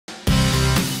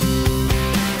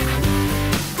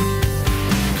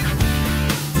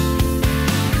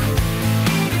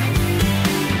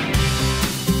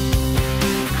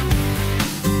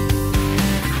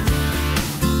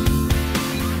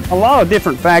A lot of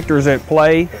different factors at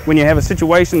play when you have a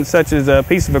situation such as a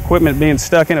piece of equipment being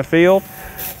stuck in a field.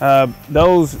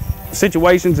 Those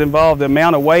situations involve the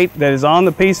amount of weight that is on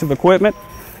the piece of equipment,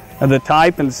 the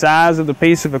type and size of the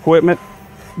piece of equipment,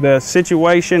 the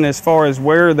situation as far as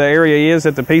where the area is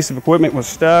that the piece of equipment was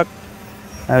stuck.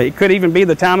 It could even be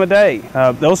the time of day.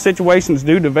 Those situations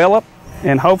do develop,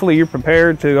 and hopefully you're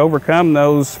prepared to overcome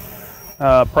those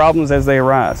problems as they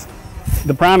arise.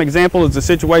 The prime example is the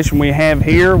situation we have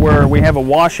here, where we have a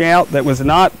washout that was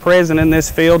not present in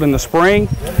this field in the spring,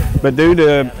 but due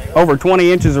to over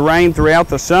 20 inches of rain throughout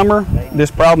the summer, this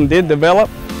problem did develop.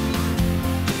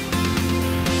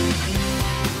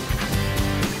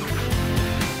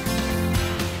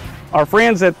 Our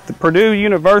friends at the Purdue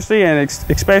University, and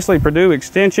especially Purdue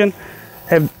Extension,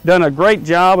 have done a great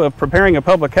job of preparing a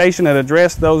publication that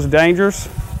addressed those dangers,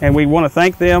 and we want to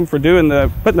thank them for putting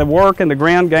the work and the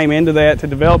ground game into that to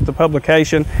develop the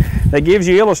publication that gives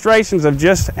you illustrations of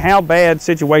just how bad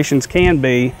situations can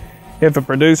be if a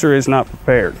producer is not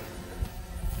prepared.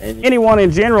 Anyone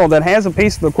in general that has a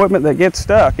piece of equipment that gets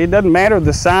stuck, it doesn't matter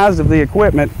the size of the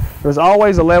equipment, there's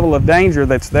always a level of danger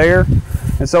that's there.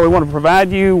 And so we want to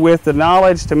provide you with the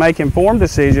knowledge to make informed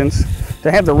decisions,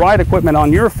 to have the right equipment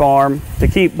on your farm to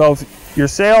keep both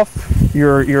yourself,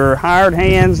 your hired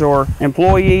hands or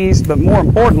employees, but more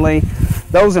importantly,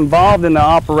 those involved in the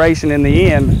operation in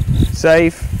the end,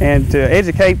 safe, and to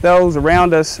educate those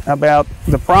around us about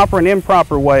the proper and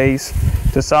improper ways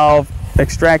to solve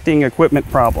extracting equipment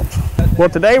problems. Well,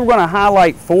 today we're going to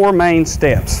highlight 4 main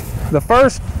steps. The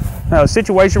first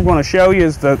situation we're going to show you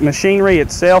is the machinery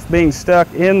itself being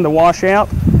stuck in the washout.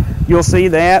 You'll see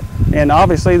that, and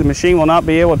obviously the machine will not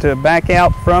be able to back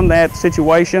out from that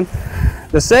situation.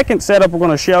 The second setup we're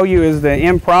going to show you is the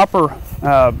improper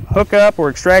hookup or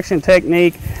extraction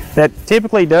technique that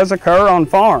typically does occur on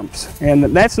farms. And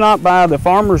that's not by the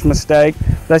farmer's mistake,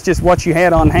 that's just what you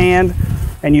had on hand,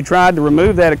 and you tried to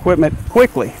remove that equipment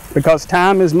quickly, because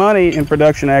time is money in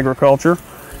production agriculture.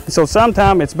 So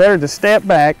sometimes it's better to step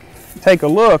back, take a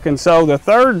look. And so the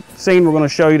third scene we're going to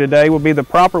show you today will be the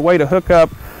proper way to hook up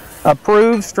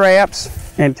approved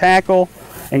straps and tackle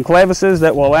and clevises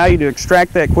that will allow you to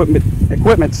extract that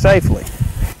equipment safely.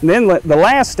 And then the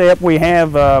last step, we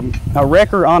have a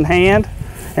wrecker on hand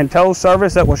and tow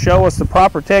service that will show us the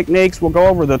proper techniques. We'll go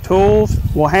over the tools.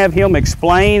 We'll have him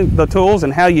explain the tools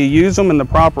and how you use them in the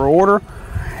proper order,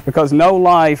 because no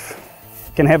life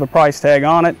can have a price tag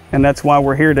on it, and that's why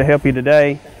we're here to help you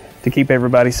today to keep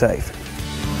everybody safe.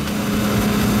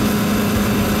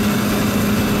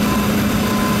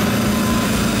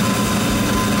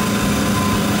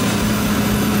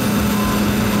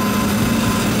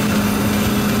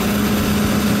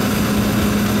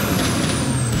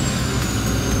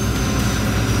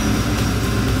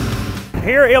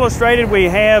 Here illustrated we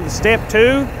have step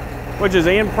 2, which is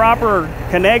the improper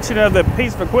connection of the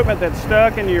piece of equipment that's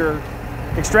stuck in your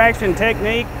extraction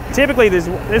technique. Typically this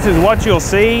is what you'll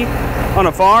see on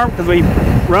a farm, because we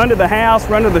run to the house,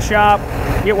 run to the shop,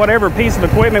 get whatever piece of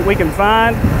equipment we can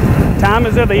find. Time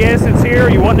is of the essence here.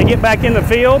 You want to get back in the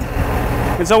field.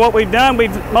 And so what we've done,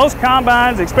 most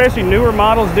combines, especially newer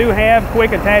models, do have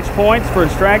quick attach points for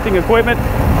extracting equipment.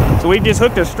 So we just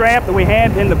hooked a strap that we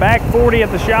had in the back 40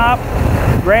 at the shop,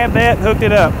 grabbed that, hooked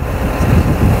it up.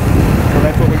 So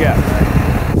that's what we got.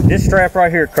 This strap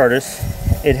right here, Curtis,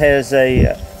 it has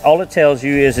all it tells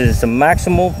you is it's a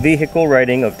maximal vehicle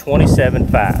rating of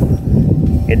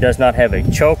 27.5. It does not have a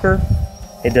choker.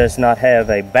 It does not have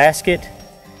a basket.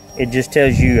 It just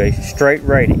tells you a straight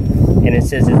rating. And it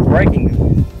says its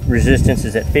braking resistance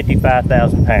is at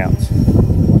 55,000 pounds.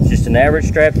 It's just an average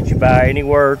strap that you buy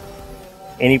anywhere,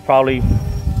 any probably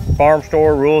farm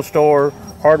store, rural store,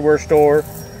 hardware store,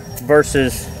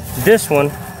 versus this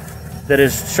one that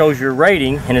shows your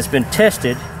rating, and it's been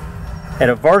tested at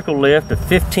a vertical lift of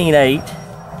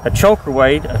 15.8, a choker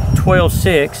weight of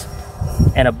 12.6,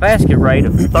 and a basket rate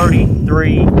of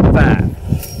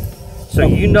 33.5. So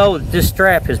you know that this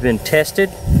strap has been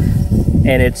tested,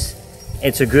 and it's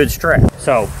a good strap.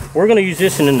 So we're going to use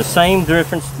this in the same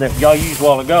difference that y'all used a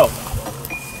while ago.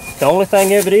 The only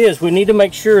thing of it is we need to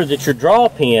make sure that your draw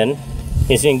pin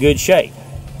is in good shape.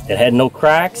 It had no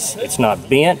cracks, it's not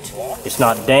bent, it's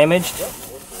not damaged,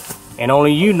 and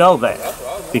only you know that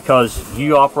because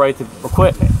you operate the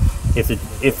equipment. If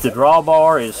the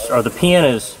drawbar or the pin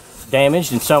is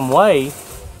damaged in some way,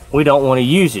 we don't want to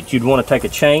use it. You'd want to take a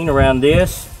chain around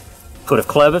this, put a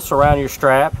clevis around your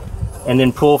strap, and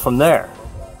then pull from there.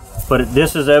 But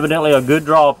this is evidently a good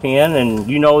draw pin, and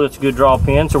you know it's a good draw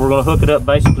pin, so we're going to hook it up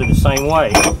basically the same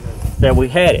way that we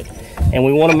had it. And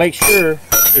we want to make sure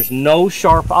there's no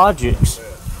sharp objects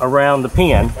around the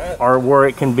pin or where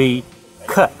it can be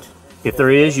cut. If there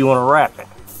is, you want to wrap it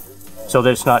so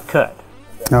that it's not cut.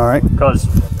 All right. Because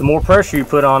the more pressure you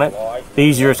put on it, the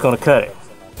easier it's going to cut it.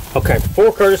 Okay,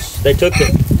 before Curtis, they took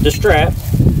the strap,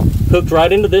 hooked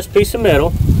right into this piece of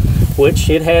metal, which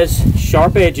it has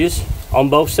sharp edges on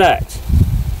both sides.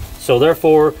 So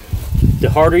therefore, the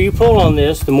harder you pull on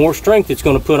this, the more strength it's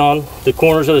going to put on the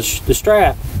corners of the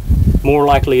strap, more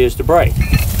likely it is to break.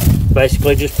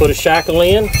 Basically, just put a shackle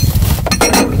in,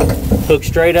 hook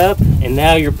straight up, and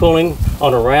now you're pulling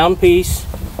on a round piece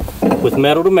with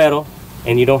metal to metal,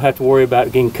 and you don't have to worry about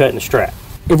getting cut in the strap.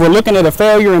 If we're looking at a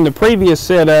failure in the previous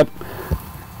setup,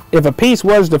 if a piece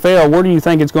was to fail, where do you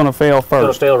think it's going to fail first?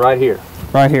 It's going to fail right here.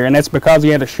 Right here, and that's because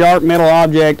you had a sharp metal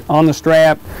object on the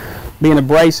strap, being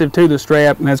abrasive to the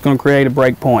strap, and that's going to create a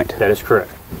break point. That is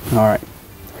correct. All right.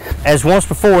 As once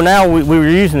before, now we were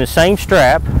using the same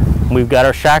strap. We've got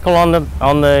our shackle on the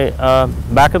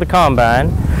back of the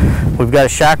combine. We've got a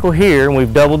shackle here, and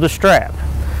we've doubled the strap.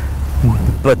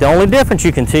 But the only difference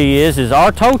you can see is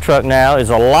our tow truck now is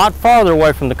a lot farther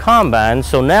away from the combine,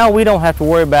 so now we don't have to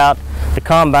worry about the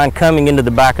combine coming into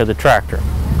the back of the tractor.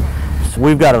 So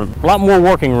we've got a lot more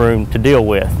working room to deal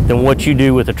with than what you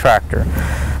do with a tractor.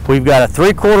 We've got a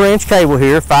 3/4 inch cable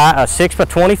here, a 6 by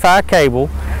 25 cable,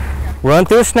 run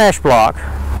through a snatch block,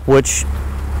 which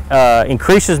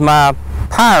increases my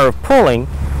power of pulling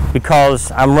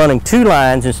because I'm running 2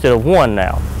 lines instead of 1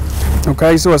 now.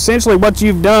 Okay, so essentially what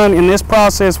you've done in this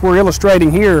process we're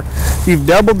illustrating here, you've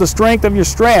doubled the strength of your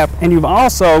strap, and you've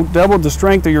also doubled the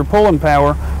strength of your pulling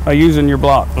power by using your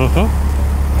block.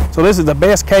 So this is the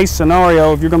best case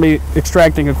scenario if you're going to be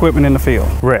extracting equipment in the field.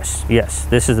 Yes,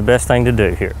 this is the best thing to do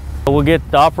here. We'll get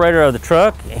the operator of the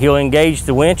truck, he'll engage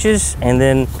the winches, and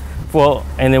then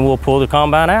we'll pull the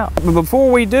combine out. But before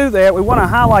we do that, we want to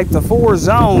highlight the 4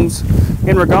 zones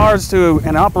in regards to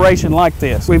an operation like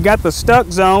this. We've got the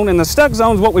stuck zone, and the stuck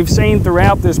zone is what we've seen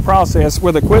throughout this process,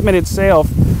 where the equipment itself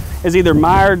is either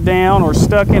mired down or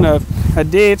stuck in a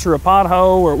ditch or a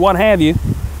pothole or what have you.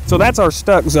 So that's our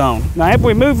stuck zone. Now if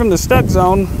we move from the stuck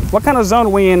zone, what kind of zone are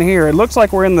we in here? It looks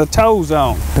like we're in the tow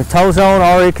zone. The tow zone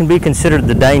already can be considered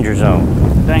the danger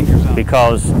zone. Danger zone.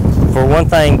 Because for one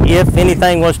thing, if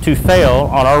anything was to fail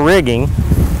on our rigging,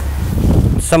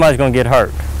 somebody's going to get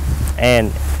hurt.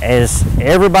 And as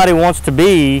everybody wants to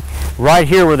be right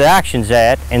here where the action's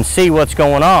at and see what's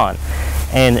going on.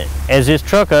 And as this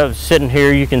truck is sitting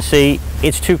here, you can see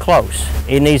it's too close.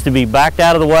 It needs to be backed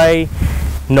out of the way.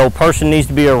 No person needs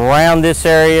to be around this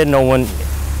area. No one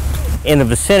in the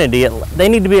vicinity. They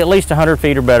need to be at least 100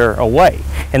 feet or better away.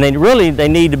 And they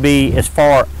need to be as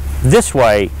far this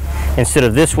way instead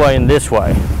of this way and this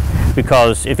way.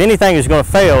 Because if anything is going to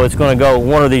fail, it's going to go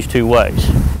one of these 2 ways.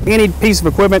 Any piece of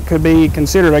equipment could be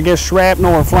considered, I guess,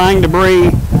 shrapnel or flying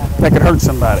debris that could hurt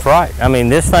somebody. That's right. I mean,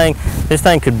 this thing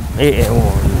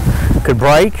could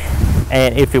break,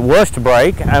 and if it was to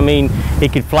break, I mean,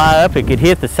 it could fly up, it could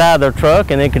hit the side of their truck,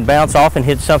 and it could bounce off and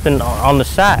hit something on the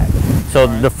side. So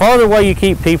the farther away you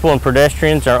keep people and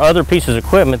pedestrians or other pieces of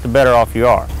equipment, the better off you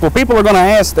are. Well, people are going to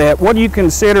ask that. What do you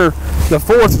consider the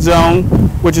 4th zone,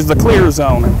 which is the clear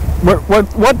zone?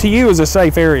 What to you is a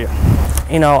safe area?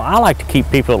 You know, I like to keep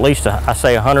people at least, I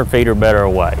say, 100 feet or better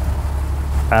away.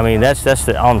 I mean, that's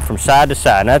from side to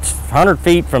side. And that's 100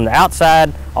 feet from the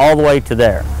outside all the way to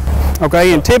there.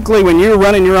 Okay, and typically when you're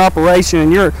running your operation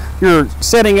and you're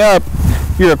setting up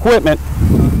your equipment,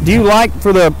 do you like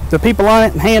for the people on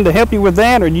hand to help you with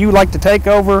that, or do you like to take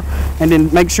over and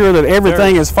then make sure that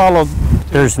everything is followed?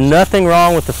 There's nothing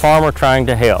wrong with the farmer trying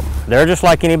to help. They're just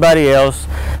like anybody else.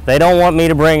 They don't want me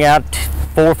to bring out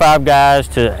 4 or 5 guys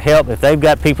to help if they've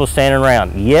got people standing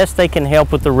around. Yes, they can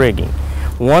help with the rigging.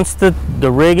 Once the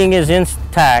rigging is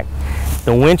intact,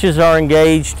 the winches are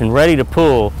engaged and ready to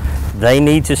pull, they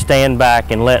need to stand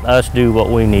back and let us do what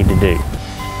we need to do.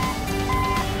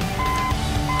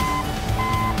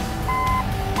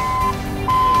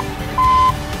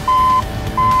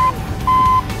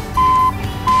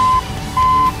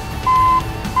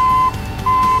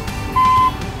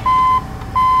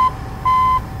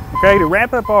 Okay, to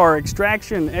wrap up our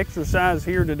extraction exercise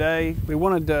here today, we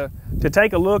wanted to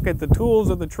take a look at the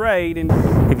tools of the trade. And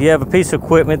if you have a piece of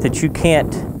equipment that you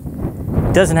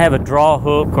doesn't have a draw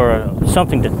hook or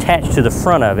something attached to the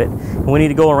front of it, we need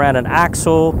to go around an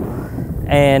axle,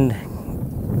 and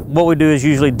what we do is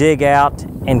usually dig out,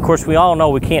 and of course we all know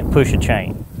we can't push a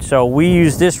chain. So we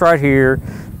use this right here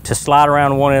to slide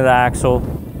around one end of the axle,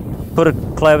 put a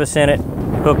clevis in it,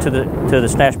 hook to the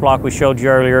snatch block we showed you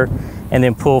earlier, and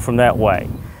then pull from that way.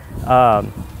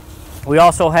 We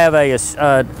also have this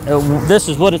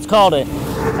is what it's called,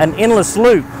 an endless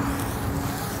loop.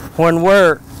 when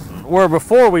where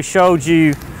before we showed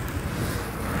you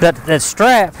that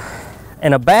strap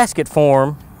in a basket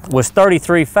form was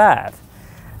 33.5.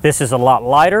 This is a lot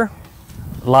lighter,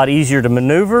 a lot easier to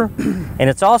maneuver, and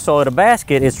it's also at a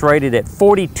basket, it's rated at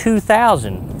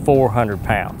 42,400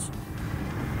 pounds.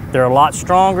 They're a lot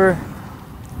stronger,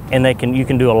 and you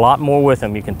can do a lot more with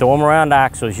them. You can throw them around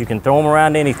axles, you can throw them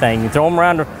around anything, you throw them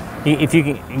around, if you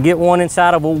can get one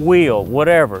inside of a wheel,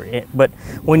 whatever. But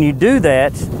when you do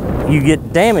that, you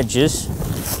get damages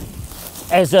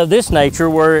as of this nature,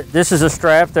 where this is a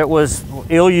strap that was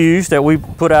ill-used, that we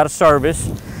put out of service.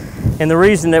 And the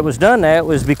reason that was done that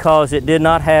was because it did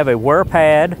not have a wear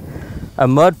pad, a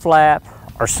mud flap,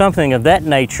 or something of that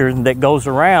nature that goes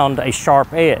around a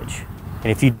sharp edge.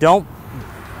 And if you don't,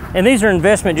 and these are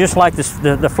investment just like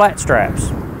the flat straps.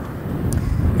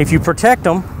 If you protect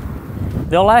them,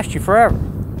 they'll last you forever.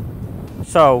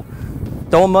 So,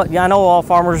 I know all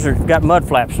farmers have got mud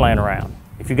flaps laying around.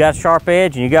 If you got a sharp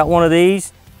edge and you got one of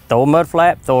these, throw a mud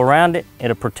flap, throw around it,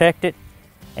 it'll protect it.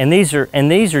 And these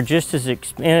are just as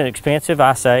inexpensive,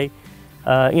 I say,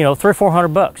 you know, $300 or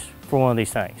 $400 for one of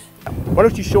these things. Why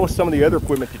don't you show us some of the other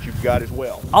equipment that you've got as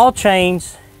well? All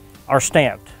chains are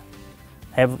stamped.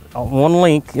 Have on one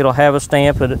link, it'll have a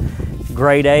stamp at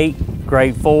grade 8,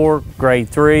 grade 4, grade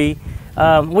 3.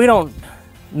 We don't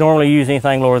normally use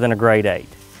anything lower than a grade 8.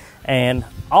 And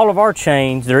all of our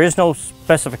chains, there is no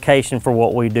specification for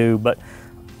what we do, but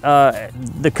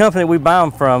the company we buy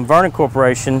them from, Vernon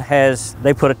Corporation,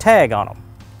 they put a tag on them.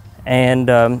 And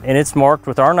it's marked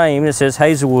with our name. It says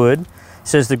Hazelwood. It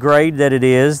says the grade that it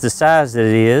is, the size that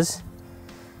it is,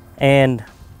 and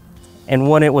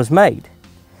when it was made.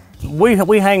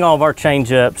 We hang all of our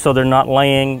chains up so they're not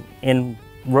laying in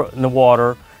the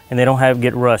water and they don't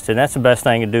get rusted. And that's the best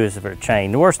thing to do is for a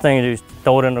chain. The worst thing to do is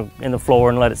throw it in the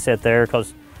floor and let it sit there,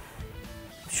 because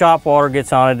shop water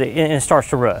gets on it and it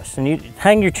starts to rust. And you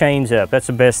hang your chains up, that's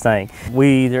the best thing.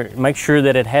 We either make sure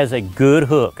that it has a good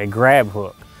hook, a grab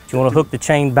hook. You want to hook the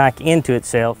chain back into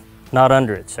itself, not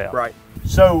under itself. Right.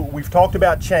 So we've talked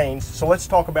about chains, so let's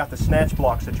talk about the snatch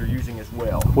blocks that you're using as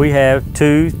well. We have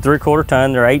 2 3/4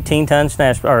 ton, they're 18-ton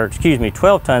snatch, or excuse me,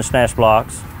 12-ton snatch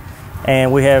blocks.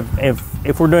 And we have,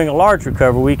 if we're doing a large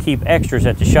recovery, we keep extras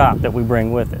at the shop that we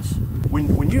bring with us.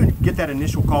 When you get that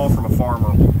initial call from a farmer,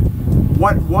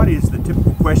 what is the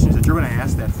typical questions that you're going to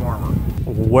ask that farmer?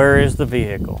 Where is the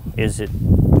vehicle? Is it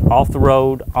off the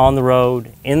road, on the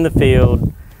road, in the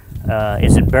field?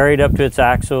 Is it buried up to its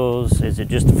axles? Is it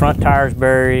just the front tires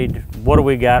buried? What do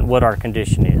we got? What our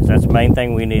condition is? That's the main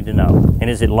thing we need to know.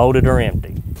 And is it loaded or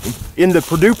empty? In the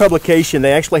Purdue publication,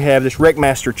 they actually have this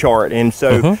Wreckmaster chart, and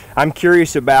so I'm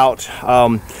curious about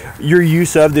your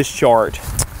use of this chart.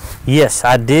 Yes,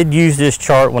 I did use this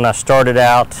chart when I started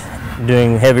out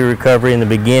doing heavy recovery in the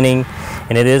beginning,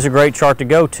 and it is a great chart to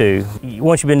go to.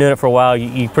 Once you've been doing it for a while,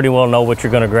 you pretty well know what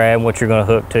you're going to grab and what you're going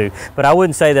to hook to. But I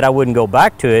wouldn't say that I wouldn't go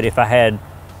back to it if I had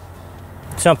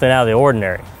something out of the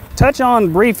ordinary. Touch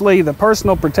on briefly the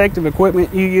personal protective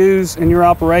equipment you use in your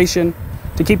operation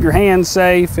to keep your hands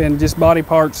safe, and just body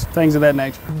parts, things of that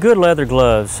nature. Good leather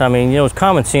gloves. I mean, you know, it's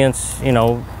common sense. You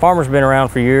know, farmers have been around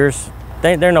for years.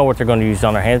 They know what they're going to use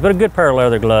on their hands, but a good pair of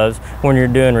leather gloves when you're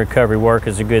doing recovery work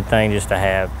is a good thing just to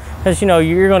have. Because, you know,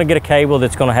 you're going to get a cable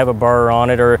that's going to have a burr on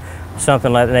it or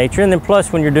something like that nature. And then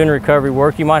plus, when you're doing recovery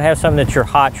work, you might have something that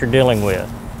you're dealing with.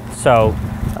 So,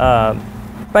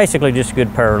 basically just a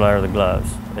good pair of leather gloves.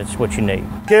 That's what you need.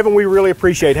 Kevin, we really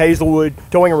appreciate Hazelwood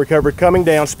Towing and Recovery coming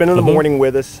down, spending the morning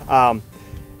with us.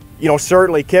 You know,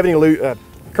 certainly Kevin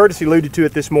Curtis alluded to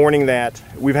it this morning that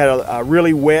we've had a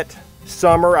really wet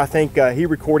summer. I think he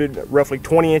recorded roughly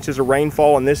 20 inches of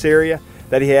rainfall in this area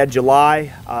that he had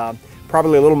July,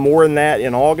 probably a little more than that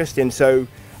in August. And so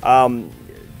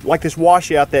like this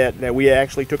washout that we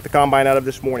actually took the combine out of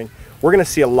this morning, we're going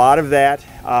to see a lot of that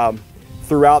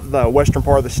throughout the western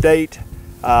part of the state.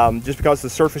 Just because of the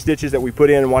surface ditches that we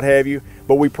put in and what have you.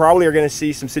 But we probably are going to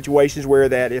see some situations where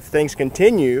that if things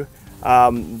continue,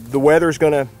 the weather is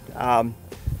going to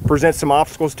present some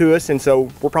obstacles to us, and so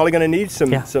we're probably going to need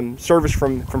some service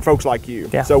from folks like you.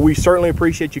 So we certainly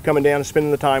appreciate you coming down and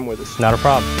spending the time with us. Not a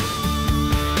problem.